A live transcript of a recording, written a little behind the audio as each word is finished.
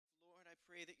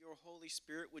pray that your Holy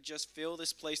Spirit would just fill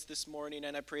this place this morning,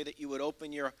 and I pray that you would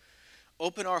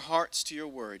open our hearts to your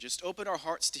word. Just open our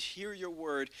hearts to hear your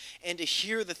word and to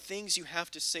hear the things you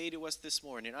have to say to us this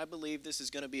morning. I believe this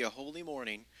is going to be a holy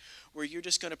morning where you're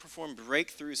just going to perform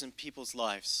breakthroughs in people's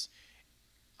lives.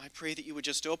 I pray that you would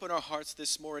just open our hearts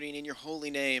this morning in your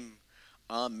holy name.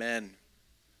 Amen.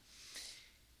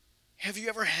 Have you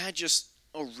ever had just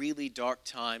a really dark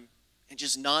time and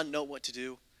just not know what to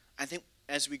do? I think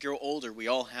as we grow older, we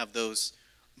all have those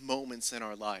moments in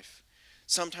our life.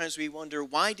 Sometimes we wonder,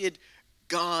 why did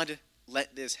God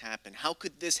let this happen? How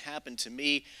could this happen to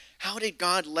me? How did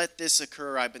God let this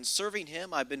occur? I've been serving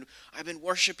him, I've been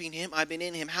worshiping him, I've been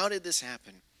in him. How did this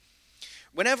happen?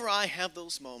 Whenever I have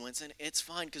those moments, and it's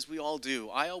fine because we all do,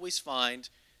 I always find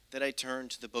that I turn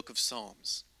to the book of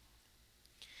Psalms.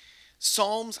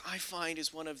 Psalms, I find,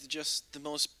 is one of just the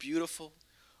most beautiful,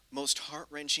 most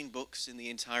heart-wrenching books in the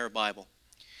entire Bible.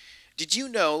 Did you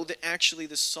know that actually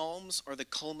the Psalms are the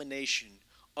culmination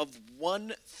of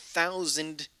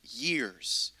 1,000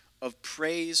 years of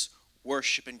praise,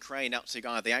 worship, and crying out to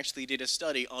God? They actually did a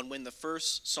study on when the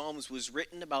first Psalms was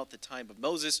written about the time of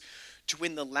Moses to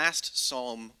when the last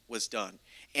Psalm was done.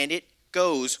 And it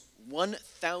goes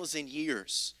 1,000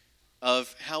 years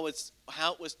of how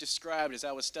it was described as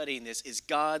I was studying this is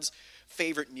God's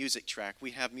favorite music track. We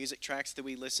have music tracks that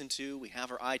we listen to. We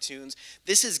have our iTunes.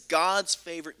 This is God's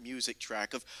favorite music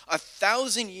track of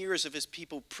 1,000 years of his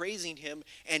people praising him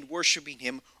and worshiping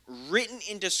him, written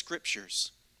into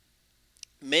scriptures.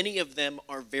 Many of them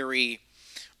are very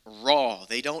raw.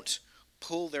 They don't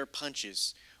pull their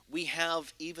punches. We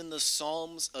have even the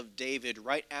Psalms of David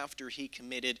right after he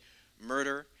committed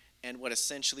murder and what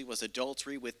essentially was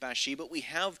adultery with Bathsheba. We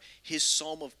have his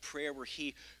psalm of prayer where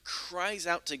he cries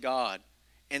out to God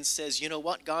and says, you know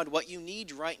what, God, what you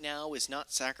need right now is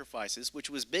not sacrifices, which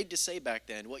was big to say back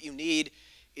then. What you need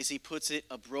is, he puts it,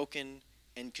 a broken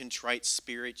and contrite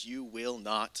spirit you will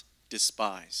not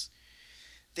despise.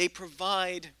 They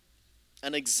provide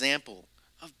an example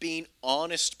of being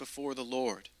honest before the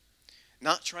Lord,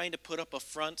 not trying to put up a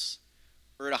front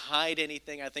or to hide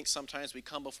anything. I think sometimes we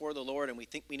come before the Lord and we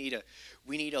think we need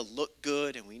to look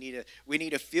good and we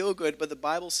need to feel good. But the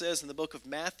Bible says in the book of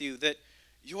Matthew that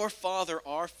your Father,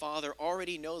 our Father,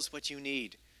 already knows what you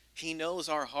need. He knows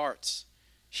our hearts.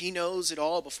 He knows it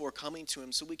all before coming to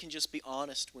him. So we can just be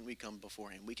honest when we come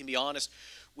before him. We can be honest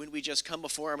when we just come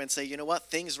before him and say, you know what,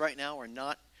 things right now are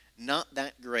not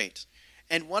that great.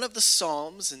 And one of the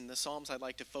Psalms, and the Psalms I'd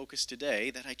like to focus today,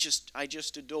 that I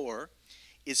just adore,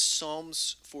 is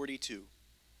Psalms 42.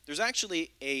 There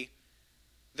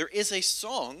is a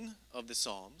song of the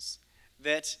Psalms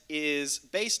that is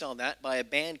based on that by a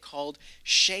band called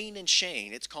Shane and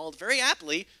Shane. It's called very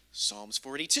aptly Psalms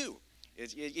 42.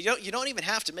 You don't even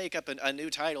have to make up a new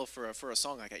title for a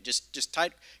song like that. Just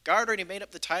type. God already made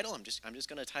up the title. I'm just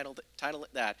going to title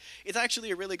it that. It's actually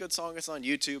a really good song. It's on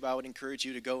YouTube. I would encourage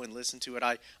you to go and listen to it.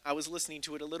 I was listening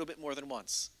to it a little bit more than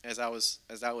once as I was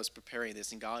preparing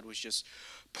this, and God was just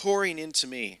pouring into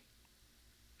me.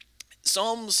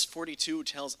 Psalms 42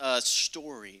 tells a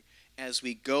story as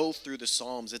we go through the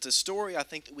Psalms. It's a story I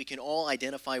think that we can all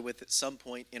identify with at some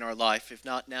point in our life. If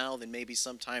not now, then maybe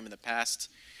sometime in the past.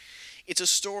 It's a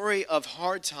story of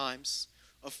hard times,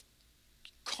 of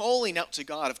calling out to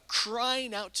God, of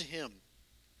crying out to him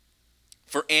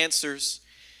for answers.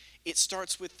 It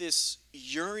starts with this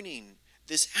yearning,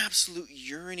 this absolute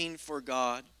yearning for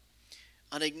God,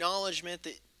 an acknowledgement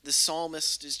that the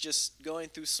psalmist is just going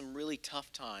through some really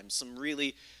tough times,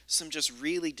 some just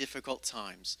really difficult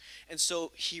times. And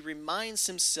so he reminds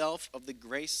himself of the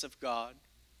grace of God,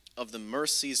 of the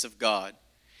mercies of God,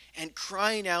 and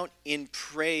crying out in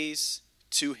praise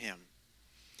to him.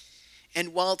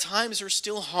 And while times are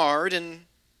still hard and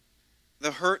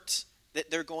the hurt that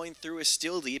they're going through is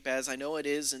still deep, as I know it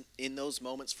is in those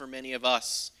moments for many of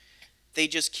us, they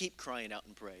just keep crying out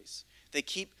in praise. They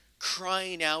keep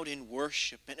crying out in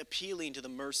worship and appealing to the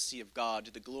mercy of God,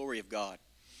 to the glory of God.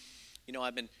 You know,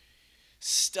 I've been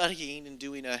studying and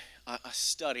doing a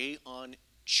study on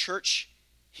church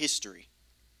history.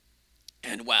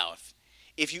 And wow,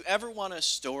 if you ever want a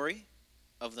story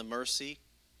of the mercy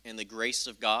and the grace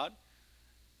of God,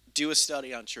 do a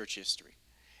study on church history.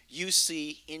 You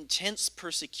see intense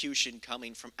persecution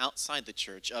coming from outside the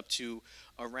church up to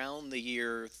around the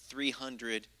year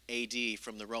 300 AD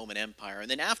from the Roman Empire.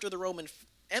 And then after the Roman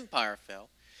Empire fell,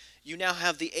 you now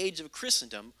have the age of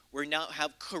Christendom, where you now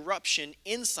have corruption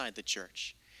inside the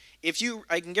church.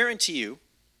 I can guarantee you,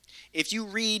 if you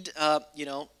read,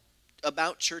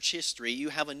 about church history, you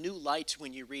have a new light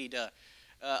when you read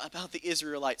about the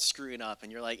Israelites screwing up,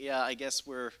 and you're like, yeah, I guess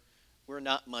we're We're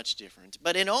not much different.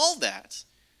 But in all that,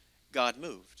 God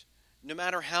moved. No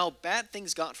matter how bad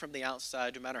things got from the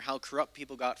outside, no matter how corrupt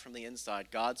people got from the inside,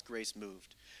 God's grace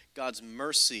moved. God's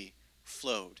mercy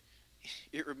flowed.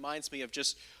 It reminds me of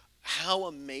just how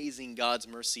amazing God's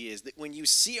mercy is. That when you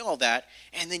see all that,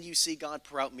 and then you see God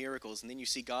pour out miracles, and then you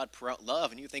see God pour out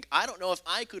love, and you think, I don't know if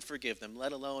I could forgive them,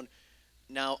 let alone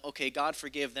now, okay, God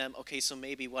forgive them. Okay, so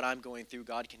maybe what I'm going through,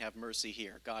 God can have mercy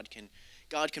here. God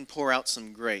can pour out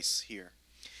some grace here.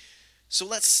 So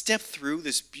let's step through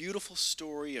this beautiful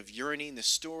story of yearning, this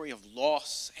story of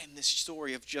loss, and this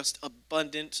story of just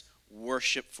abundant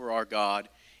worship for our God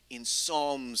in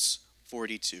Psalms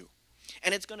 42.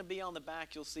 And it's going to be on the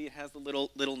back. You'll see it has the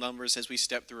little numbers as we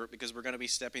step through it, because we're going to be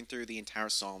stepping through the entire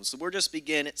psalm. So we'll just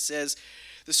begin. It says,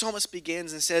 the psalmist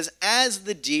begins and says, as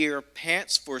the deer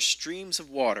pants for streams of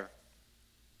water,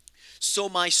 so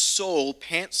my soul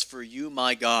pants for you,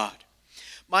 my God.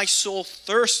 My soul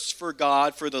thirsts for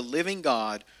God, for the living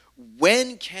God.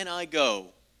 When can I go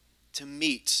to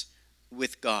meet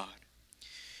with God?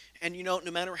 And no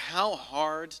matter how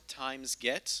hard times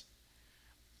get,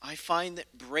 I find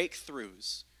that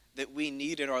breakthroughs that we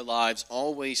need in our lives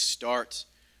always start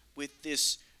with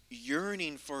this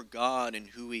yearning for God and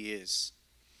who He is.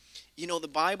 The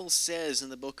Bible says in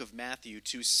the book of Matthew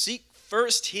to seek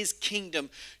first His kingdom,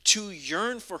 to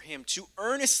yearn for Him, to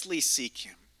earnestly seek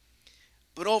Him.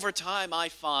 But over time, I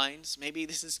find, maybe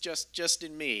this is just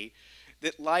in me,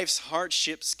 that life's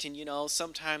hardships can,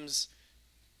 sometimes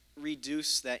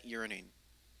reduce that yearning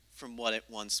from what it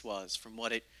once was, from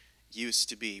what it used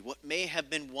to be. What may have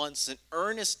been once an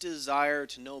earnest desire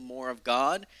to know more of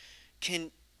God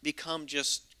can become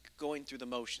just going through the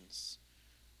motions,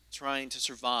 trying to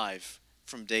survive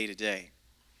from day to day.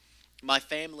 My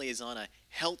family is on a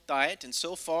health diet, and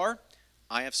so far,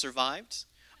 I have survived.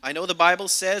 I know the Bible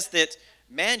says that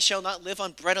man shall not live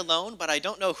on bread alone, but I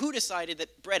don't know who decided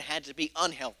that bread had to be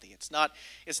unhealthy. It's not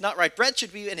right. Bread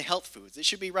should be in health foods. It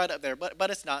should be right up there, but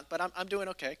it's not. But I'm doing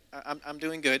okay. I'm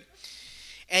doing good.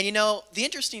 And the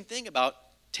interesting thing about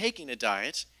taking a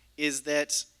diet is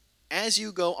that as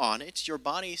you go on it, your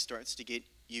body starts to get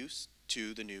used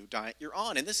to the new diet you're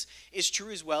on. And this is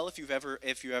true as well if you've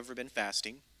ever been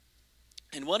fasting.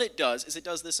 And what it does is it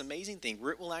does this amazing thing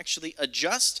where it will actually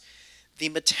adjust the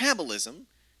metabolism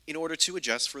in order to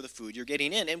adjust for the food you're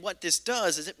getting in. And what this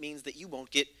does is it means that you won't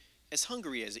get as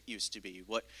hungry as it used to be.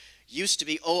 What used to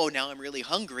be, oh, now I'm really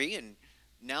hungry, and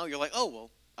now you're like, oh, well,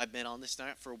 I've been on this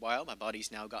diet for a while. My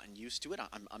body's now gotten used to it.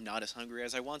 I'm not as hungry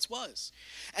as I once was.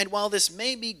 And while this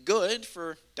may be good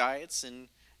for diets and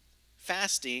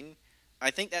fasting, I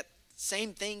think that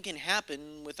same thing can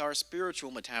happen with our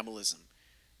spiritual metabolism.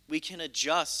 We can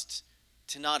adjust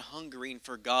to not hungering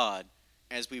for God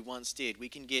as we once did. We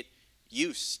can get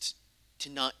used to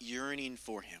not yearning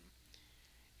for Him.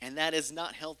 And that is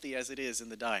not healthy as it is in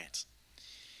the diet.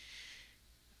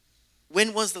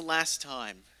 When was the last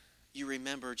time you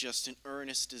remember just an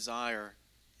earnest desire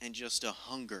and just a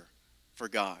hunger for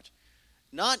God?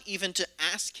 Not even to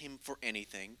ask Him for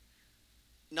anything,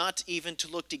 not even to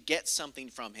look to get something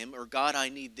from Him, or God, I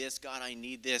need this, God, I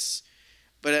need this.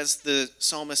 But as the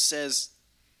psalmist says,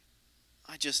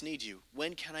 I just need you.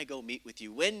 When can I go meet with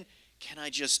you? When can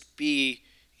I just be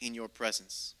in your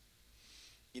presence?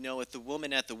 With the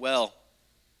woman at the well,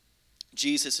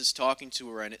 Jesus is talking to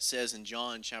her, and it says in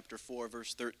John chapter 4,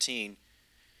 verse 13,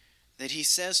 that He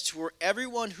says to her,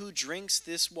 everyone who drinks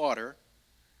this water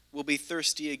will be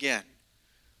thirsty again.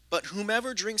 But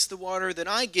whomever drinks the water that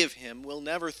I give him will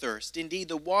never thirst. Indeed,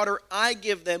 the water I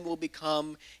give them will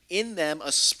become in them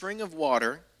a spring of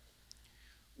water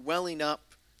welling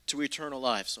up to eternal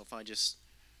life. So if I just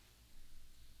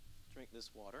drink this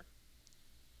water.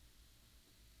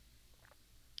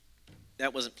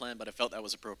 That wasn't planned, but I felt that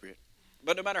was appropriate.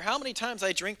 But no matter how many times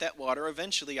I drink that water,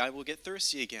 eventually I will get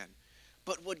thirsty again.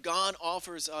 But what God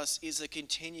offers us is a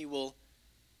continual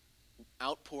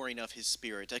outpouring of His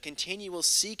Spirit, a continual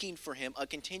seeking for Him, a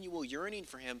continual yearning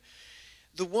for Him.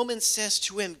 The woman says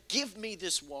to Him, give me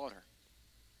this water.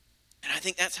 And I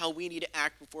think that's how we need to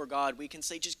act before God. We can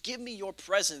say, just give me your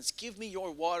presence, give me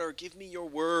your water, give me your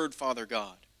word, Father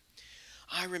God.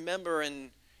 I remember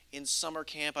in summer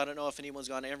camp, I don't know if anyone's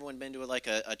gone, everyone been to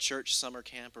a church summer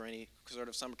camp or any sort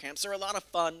of summer camps. They're a lot of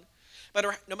fun. But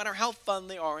no matter how fun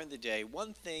they are in the day,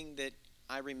 one thing that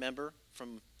I remember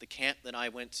from the camp that I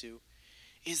went to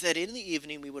is that in the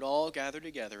evening we would all gather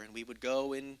together and we would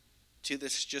go into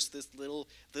this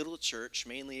little church.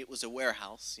 Mainly it was a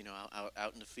warehouse,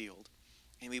 out in the field.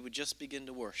 And we would just begin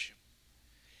to worship.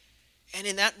 And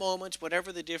in that moment,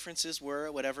 whatever the differences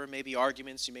were, whatever maybe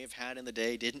arguments you may have had in the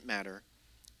day, didn't matter.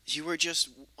 You were just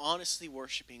honestly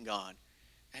worshiping God.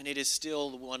 And it is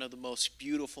still one of the most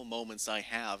beautiful moments I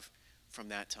have from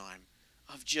that time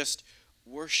of just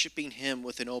worshiping Him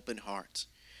with an open heart.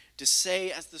 To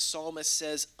say, as the psalmist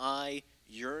says, I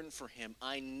yearn for Him.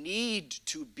 I need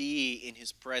to be in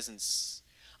His presence.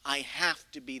 I have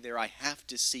to be there. I have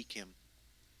to seek Him.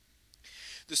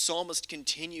 The psalmist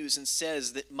continues and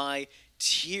says that my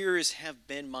tears have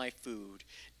been my food,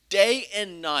 day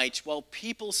and night, while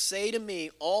people say to me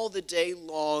all the day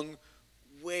long,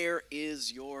 where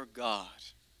is your God?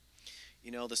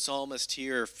 You know, the psalmist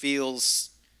here feels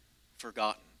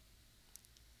forgotten.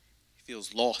 He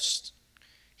feels lost.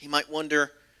 He might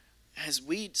wonder, as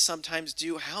we sometimes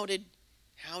do, how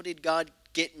did God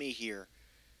get me here?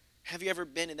 Have you ever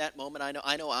been in that moment?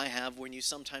 I know I have, when you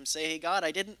sometimes say, hey God, I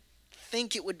didn't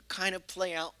think it would kind of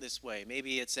play out this way.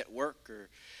 Maybe it's at work, or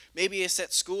maybe it's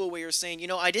at school where you're saying,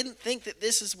 I didn't think that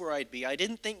this is where I'd be. I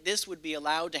didn't think this would be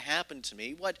allowed to happen to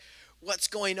me. What's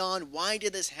going on? Why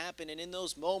did this happen? And in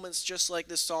those moments, just like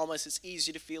the psalmist, it's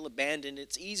easy to feel abandoned.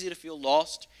 It's easy to feel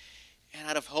lost and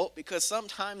out of hope, because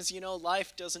sometimes,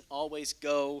 life doesn't always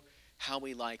go how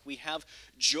we like. We have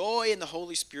joy in the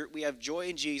Holy Spirit. We have joy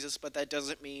in Jesus, but that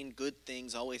doesn't mean good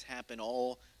things always happen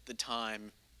all the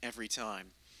time, every time.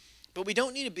 But we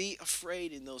don't need to be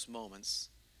afraid in those moments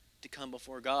to come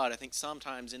before God. I think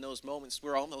sometimes in those moments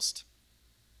we're almost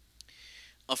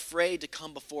afraid to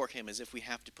come before Him, as if we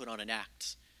have to put on an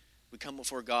act. We come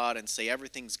before God and say,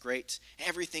 everything's great,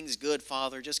 everything's good,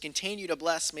 Father, just continue to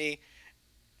bless me.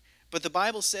 But the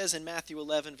Bible says in Matthew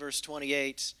 11, verse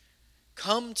 28,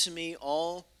 come to me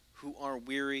all who are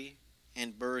weary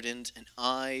and burdened, and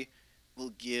I will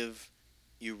give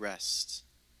you rest.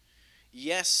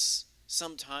 Yes,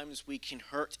 sometimes we can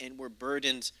hurt and we're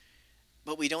burdened,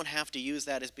 but we don't have to use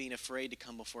that as being afraid to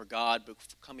come before God, but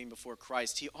coming before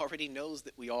Christ. He already knows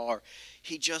that we are.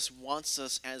 He just wants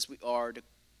us as we are to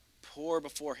pour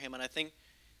before Him. And I think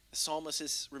the psalmist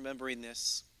is remembering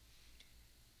this.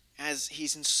 As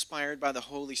he's inspired by the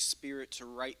Holy Spirit to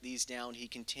write these down, he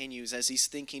continues, as he's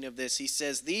thinking of this, he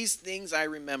says, these things I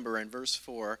remember, in verse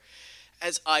 4,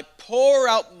 as I pour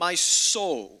out my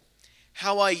soul,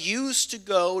 how I used to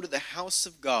go to the house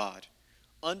of God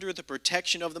under the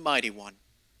protection of the Mighty One,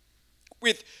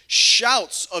 with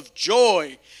shouts of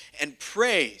joy and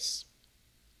praise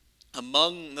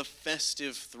among the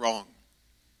festive throng.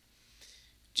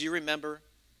 Do you remember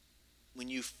when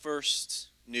you first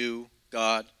knew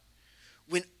God?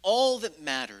 When all that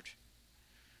mattered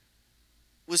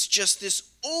was just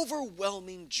this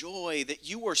overwhelming joy that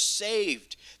you were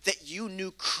saved, that you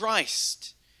knew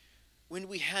Christ. When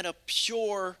we had a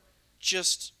pure,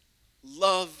 just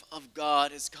love of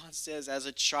God, as God says, as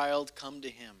a child, come to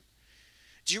Him.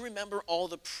 Do you remember all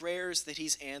the prayers that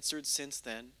He's answered since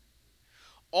then?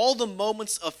 All the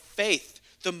moments of faith,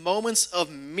 the moments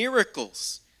of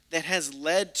miracles that has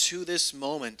led to this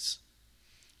moment.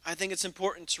 I think it's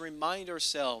important to remind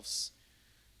ourselves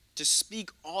to speak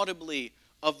audibly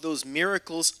of those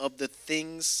miracles, of the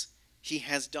things He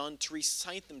has done, to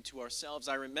recite them to ourselves.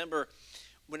 I remember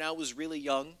when I was really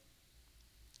young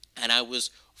and I was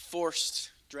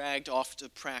dragged off to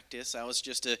practice. I was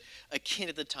just a kid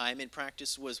at the time, and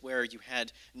practice was where you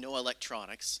had no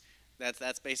electronics.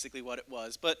 That's basically what it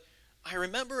was. But I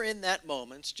remember in that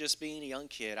moment, just being a young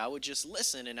kid, I would just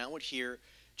listen and I would hear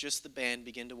just the band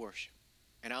begin to worship.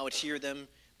 And I would hear them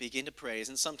begin to praise.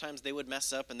 And sometimes they would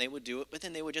mess up and they would do it, but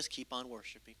then they would just keep on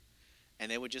worshiping.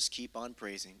 And they would just keep on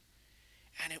praising.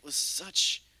 And it was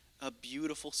such a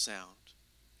beautiful sound.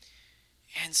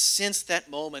 And since that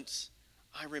moment,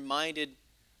 I'm reminded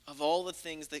of all the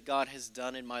things that God has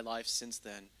done in my life since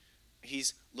then.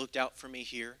 He's looked out for me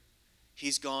here.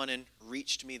 He's gone and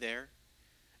reached me there.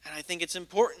 And I think it's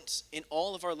important in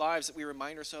all of our lives that we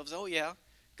remind ourselves, oh yeah,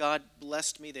 God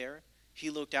blessed me there. He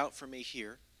looked out for me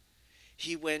here.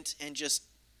 He went and just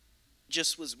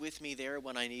was with me there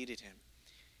when I needed Him.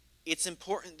 It's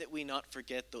important that we not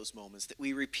forget those moments, that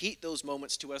we repeat those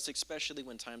moments to us, especially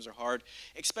when times are hard,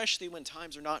 especially when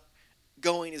times are not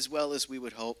going as well as we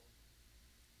would hope.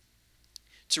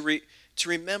 To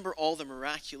remember all the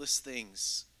miraculous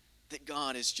things that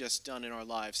God has just done in our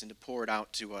lives and to pour it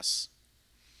out to us.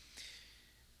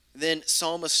 Then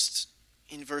Psalmist,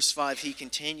 in verse 5, he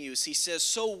continues. He says,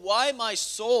 so why, my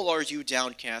soul, are you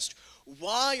downcast?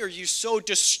 Why are you so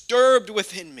disturbed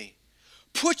within me?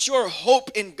 Put your hope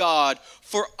in God,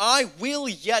 for I will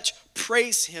yet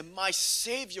praise Him, my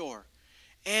Savior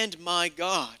and my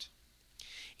God.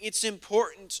 It's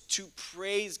important to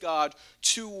praise God,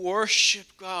 to worship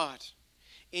God.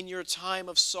 in your time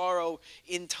of sorrow,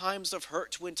 in times of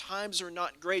hurt, when times are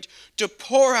not great, to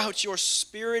pour out your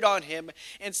spirit on him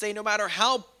and say, no matter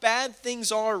how bad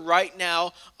things are right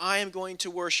now, I am going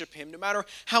to worship him. No matter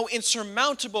how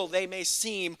insurmountable they may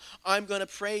seem, I'm going to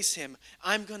praise him.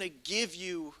 I'm going to give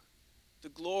you the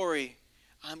glory.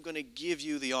 I'm going to give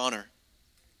you the honor.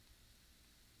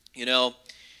 You know,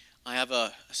 I have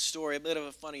a story, a bit of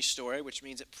a funny story, which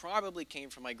means it probably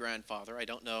came from my grandfather. I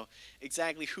don't know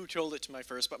exactly who told it to me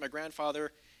first, but my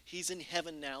grandfather, he's in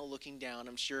heaven now looking down,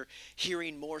 I'm sure,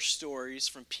 hearing more stories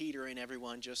from Peter and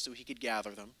everyone just so he could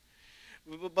gather them.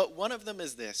 But one of them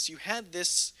is this. You had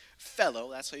this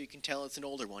fellow, that's how you can tell it's an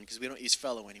older one because we don't use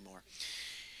fellow anymore.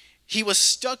 He was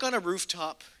stuck on a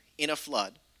rooftop in a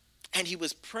flood. And he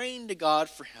was praying to God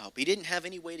for help. He didn't have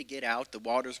any way to get out. The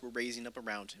waters were raising up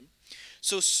around him.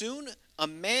 So soon, a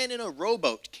man in a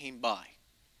rowboat came by.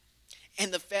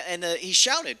 And he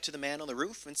shouted to the man on the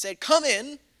roof and said, "Come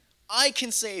in, I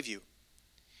can save you."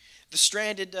 The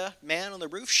stranded man on the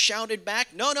roof shouted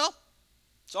back, "No,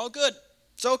 it's all good.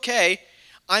 It's okay.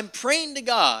 I'm praying to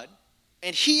God,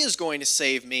 and he is going to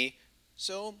save me."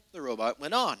 So the rowboat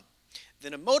went on.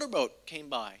 Then a motorboat came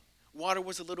by. Water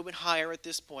was a little bit higher at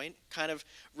this point, kind of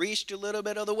reached a little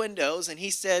bit of the windows, and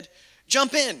he said,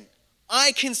 "Jump in,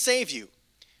 I can save you."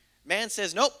 Man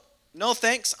says, "Nope, no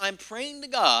thanks, I'm praying to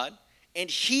God, and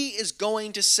he is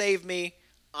going to save me.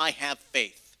 I have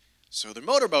faith." So the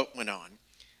motorboat went on.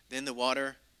 Then the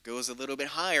water goes a little bit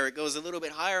higher, it goes a little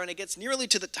bit higher, and it gets nearly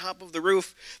to the top of the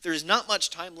roof. There's not much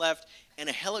time left, and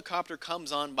a helicopter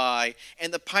comes on by,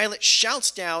 and the pilot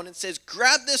shouts down and says,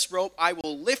 "Grab this rope, I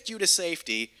will lift you to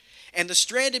safety." And the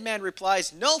stranded man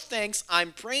replies, "No thanks,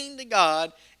 I'm praying to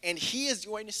God, and he is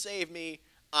going to save me.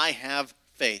 I have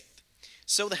faith."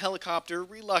 So the helicopter,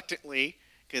 reluctantly,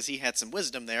 because he had some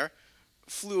wisdom there,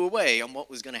 flew away on what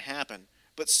was going to happen.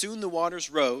 But soon the waters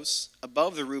rose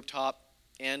above the rooftop,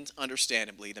 and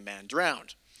understandably, the man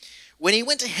drowned. When he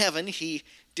went to heaven, he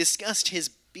discussed his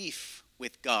beef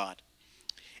with God.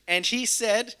 And he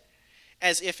said,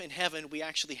 as if in heaven we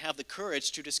actually have the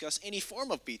courage to discuss any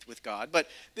form of beef with God. But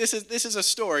this is a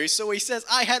story. So he says,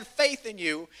 "I had faith in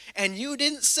you, and you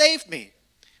didn't save me.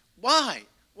 Why?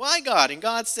 Why, God?" And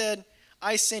God said,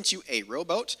 "I sent you a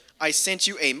rowboat, I sent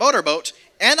you a motorboat,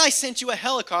 and I sent you a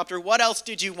helicopter. What else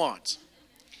did you want?"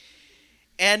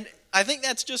 And I think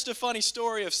that's just a funny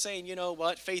story of saying, you know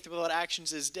what, faith without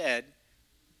actions is dead.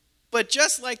 But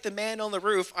just like the man on the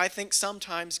roof, I think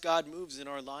sometimes God moves in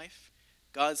our life.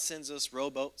 God sends us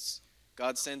rowboats.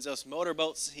 God sends us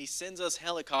motorboats. He sends us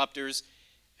helicopters,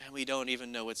 and we don't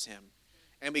even know it's him.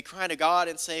 And we cry to God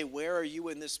and say, "Where are you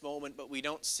in this moment?" But we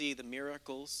don't see the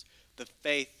miracles, the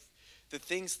faith, the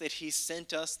things that he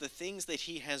sent us, the things that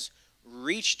he has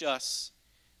reached us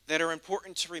that are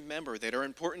important to remember, that are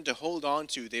important to hold on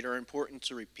to, that are important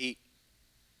to repeat.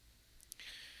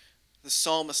 The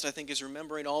psalmist, I think, is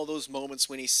remembering all those moments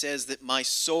when he says that my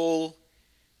soul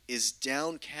is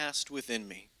downcast within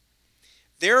me.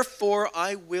 Therefore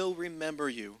I will remember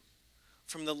you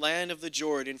from the land of the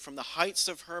Jordan, from the heights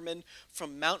of Hermon,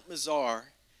 from Mount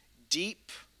Mizar.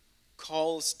 Deep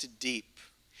calls to deep.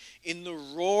 In the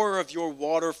roar of your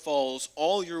waterfalls,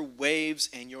 all your waves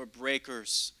and your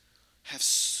breakers have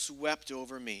swept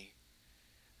over me.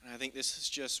 And I think this is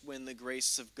just when the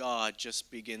grace of God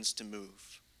just begins to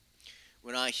move.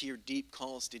 When I hear deep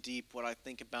calls to deep, what I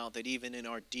think about that even in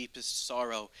our deepest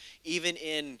sorrow, even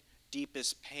in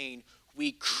deepest pain,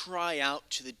 we cry out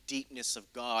to the deepness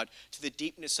of God, to the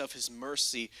deepness of his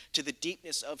mercy, to the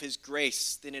deepness of his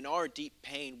grace. Then in our deep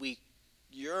pain, we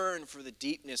yearn for the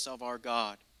deepness of our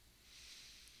God.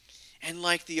 And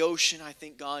like the ocean, I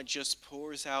think God just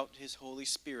pours out his Holy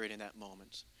Spirit in that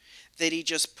moment. That he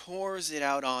just pours it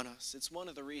out on us. It's one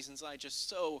of the reasons I just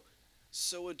so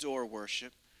adore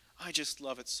worship. I just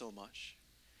love it so much.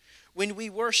 When we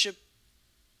worship,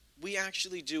 we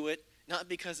actually do it not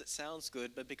because it sounds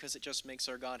good, but because it just makes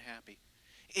our God happy.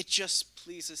 It just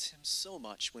pleases him so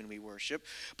much when we worship.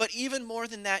 But even more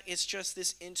than that, it's just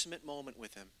this intimate moment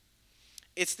with him.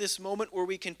 It's this moment where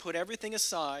we can put everything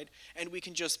aside and we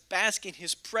can just bask in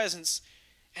his presence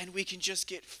and we can just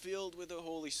get filled with the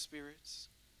Holy Spirit.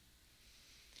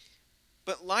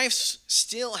 But life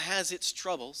still has its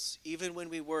troubles, even when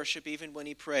we worship, even when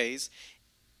he prays.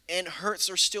 And hurts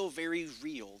are still very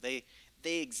real. They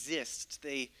exist.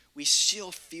 We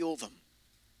still feel them.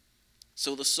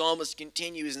 So the psalmist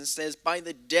continues and says, "By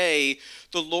the day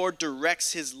the Lord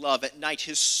directs his love. At night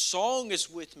his song is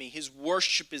with me. His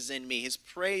worship is in me. His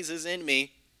praise is in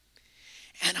me.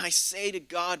 And I say to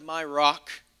God, my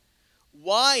rock,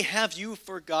 why have you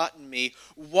forgotten me?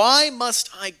 Why must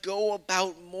I go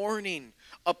about mourning?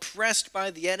 Oppressed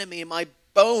by the enemy, my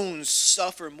bones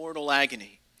suffer mortal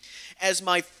agony. As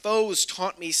my foes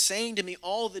taunt me, saying to me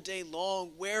all the day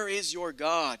long, where is your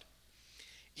God?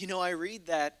 You know, I read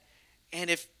that, and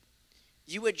if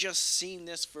you had just seen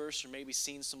this verse or maybe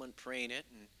seen someone praying it,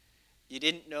 and you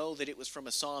didn't know that it was from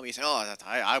a psalm, you say, oh,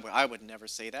 I would never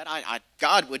say that.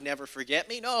 God would never forget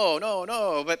me. No, no,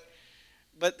 no.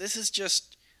 But this is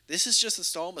just the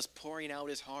psalmist pouring out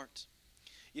his heart.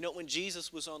 You know, when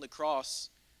Jesus was on the cross,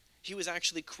 he was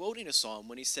actually quoting a psalm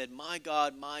when he said, my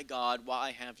God,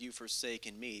 why have you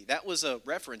forsaken me? That was a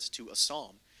reference to a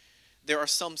psalm. There are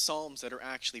some psalms that are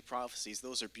actually prophecies.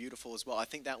 Those are beautiful as well. I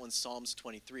think that one's Psalms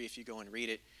 23 if you go and read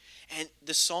it. And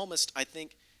the psalmist, I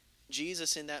think,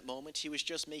 Jesus in that moment, he was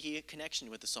just making a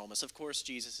connection with the psalmist. Of course,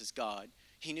 Jesus is God.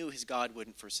 He knew his God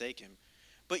wouldn't forsake him.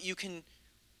 But you can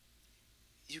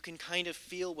kind of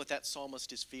feel what that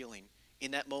psalmist is feeling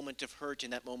in that moment of hurt,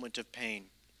 in that moment of pain.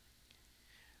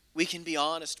 We can be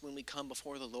honest when we come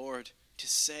before the Lord to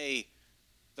say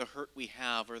the hurt we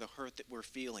have or the hurt that we're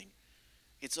feeling.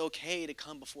 It's okay to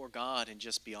come before God and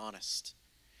just be honest.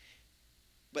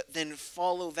 But then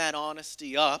follow that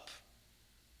honesty up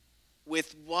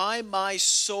with, why, my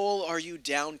soul, are you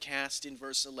downcast, in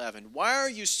verse 11? Why are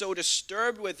you so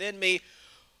disturbed within me?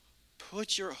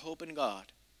 Put your hope in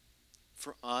God,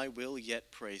 for I will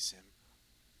yet praise him.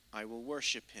 I will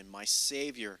worship him, my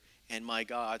Savior and my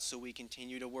God. So we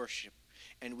continue to worship,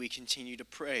 and we continue to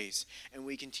praise, and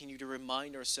we continue to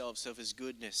remind ourselves of his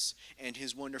goodness and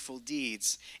his wonderful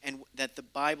deeds, and that the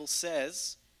Bible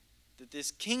says that this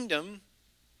kingdom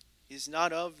is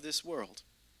not of this world.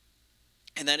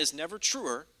 And that is never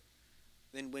truer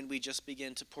than when we just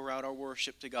begin to pour out our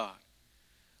worship to God.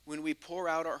 When we pour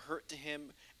out our hurt to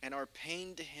him and our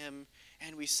pain to him,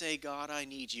 and we say, God, I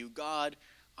need you. God,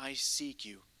 I seek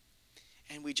you.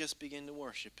 And we just begin to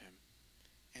worship him.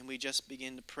 And we just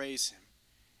begin to praise him.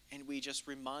 And we just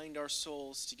remind our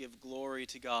souls to give glory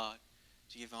to God,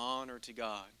 to give honor to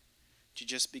God, to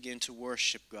just begin to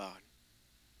worship God.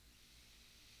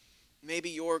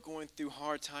 Maybe you're going through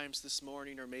hard times this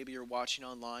morning, or maybe you're watching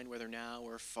online, whether now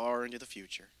or far into the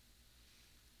future.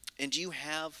 And do you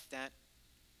have that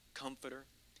comforter?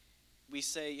 We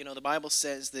say, you know, the Bible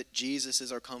says that Jesus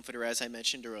is our comforter, as I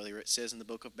mentioned earlier. It says in the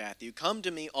book of Matthew, come to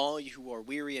me, all you who are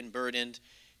weary and burdened,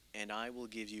 and I will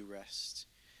give you rest.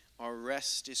 Our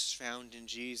rest is found in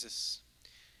Jesus.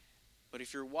 But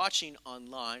if you're watching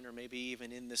online, or maybe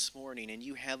even in this morning, and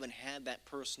you haven't had that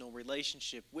personal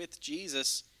relationship with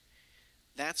Jesus,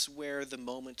 that's where the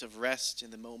moment of rest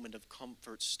and the moment of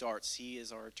comfort starts. He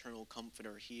is our eternal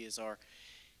comforter. He is our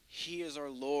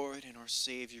Lord and our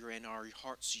Savior, and our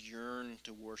hearts yearn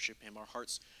to worship him. Our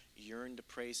hearts yearn to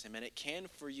praise him. And it can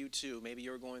for you too. Maybe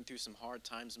you're going through some hard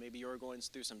times. Maybe you're going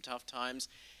through some tough times,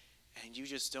 and you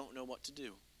just don't know what to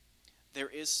do. There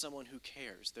is someone who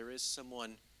cares. There is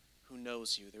someone who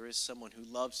knows you. There is someone who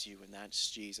loves you, and that's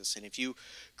Jesus. And if you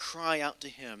cry out to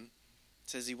him, it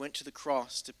says he went to the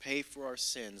cross to pay for our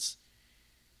sins.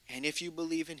 And if you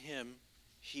believe in him,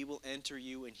 he will enter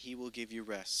you and he will give you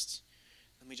rest.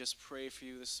 Let me just pray for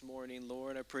you this morning.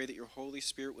 Lord, I pray that your Holy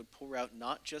Spirit would pour out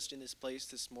not just in this place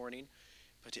this morning,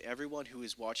 but to everyone who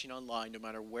is watching online, no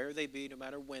matter where they be, no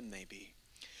matter when they be.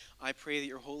 I pray that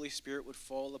your Holy Spirit would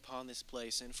fall upon this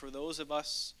place. And for those of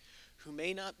us who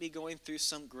may not be going through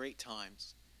some great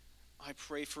times, I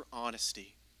pray for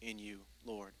honesty in you,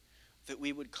 Lord, that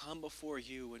we would come before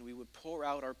you and we would pour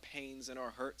out our pains and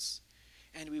our hurts,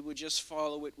 and we would just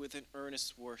follow it with an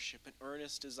earnest worship, an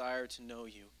earnest desire to know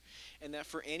you. And that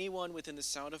for anyone within the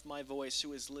sound of my voice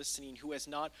who is listening, who has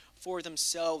not for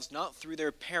themselves, not through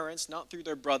their parents, not through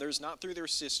their brothers, not through their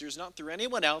sisters, not through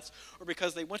anyone else, or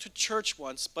because they went to church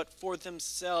once, but for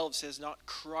themselves has not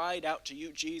cried out to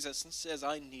you, Jesus, and says,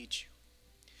 I need you.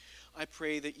 I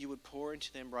pray that you would pour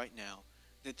into them right now,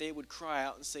 that they would cry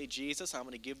out and say, Jesus, I'm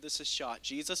going to give this a shot.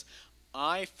 Jesus,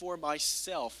 I for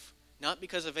myself, not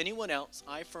because of anyone else,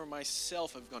 I for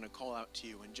myself am going to call out to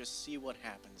you and just see what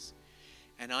happens.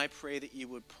 And I pray that you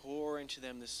would pour into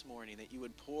them this morning, that you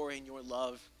would pour in your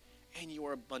love and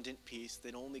your abundant peace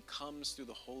that only comes through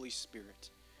the Holy Spirit.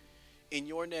 In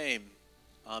your name,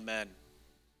 amen.